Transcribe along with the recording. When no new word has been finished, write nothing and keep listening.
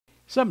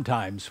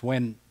Sometimes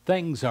when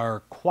things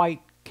are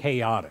quite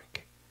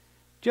chaotic,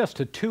 just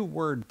a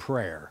two-word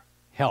prayer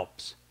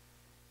helps.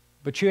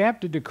 But you have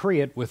to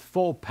decree it with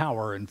full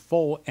power and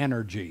full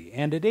energy,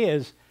 and it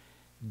is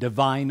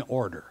divine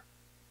order.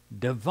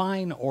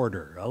 Divine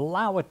order.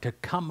 Allow it to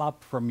come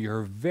up from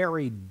your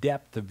very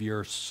depth of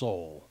your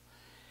soul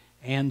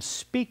and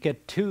speak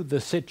it to the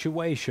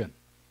situation,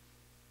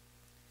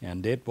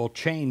 and it will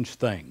change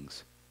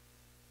things.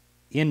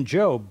 In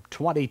Job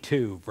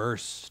 22,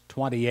 verse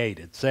 28,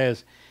 it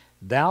says,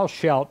 "Thou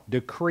shalt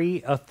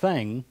decree a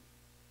thing,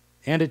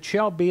 and it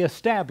shall be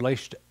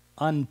established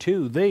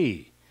unto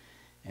thee,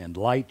 and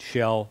light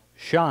shall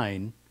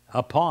shine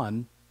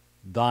upon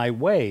thy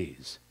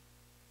ways."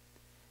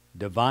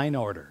 Divine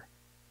order.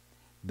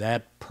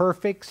 That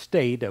perfect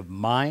state of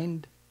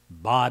mind,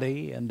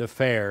 body, and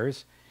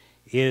affairs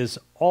is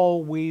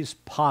always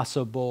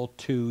possible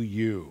to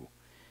you.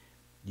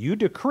 You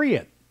decree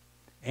it,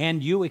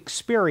 and you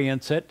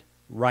experience it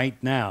right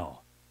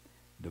now.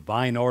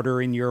 Divine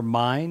order in your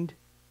mind,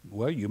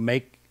 well, you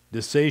make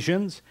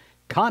decisions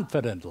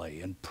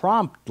confidently and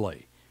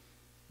promptly.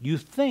 You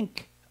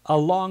think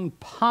along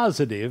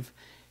positive,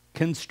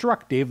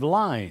 constructive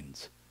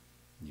lines.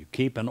 You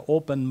keep an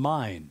open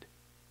mind,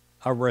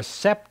 a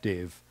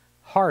receptive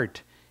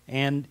heart,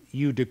 and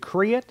you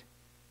decree it,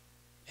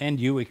 and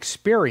you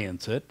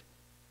experience it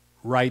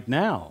right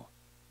now.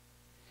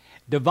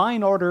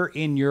 Divine order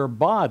in your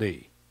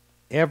body.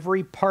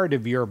 Every part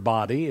of your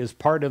body is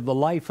part of the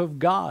life of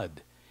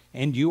God,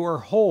 and you are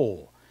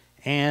whole,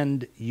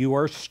 and you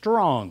are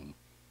strong.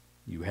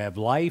 You have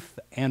life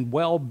and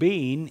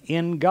well-being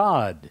in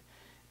God.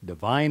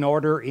 Divine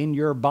order in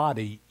your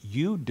body.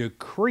 You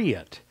decree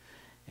it,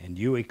 and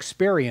you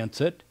experience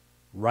it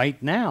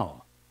right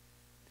now.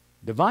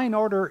 Divine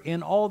order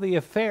in all the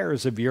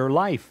affairs of your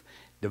life.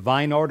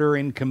 Divine order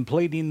in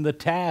completing the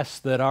tasks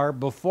that are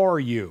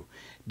before you.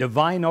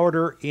 Divine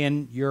order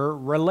in your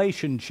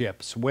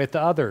relationships with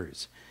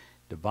others.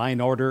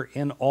 Divine order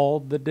in all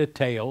the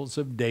details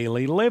of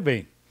daily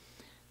living.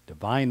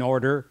 Divine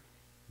order,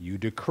 you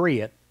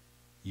decree it,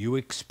 you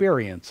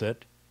experience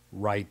it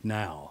right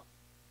now.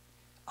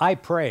 I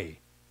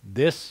pray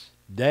this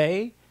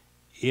day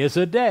is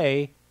a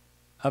day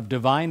of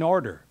divine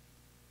order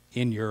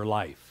in your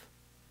life.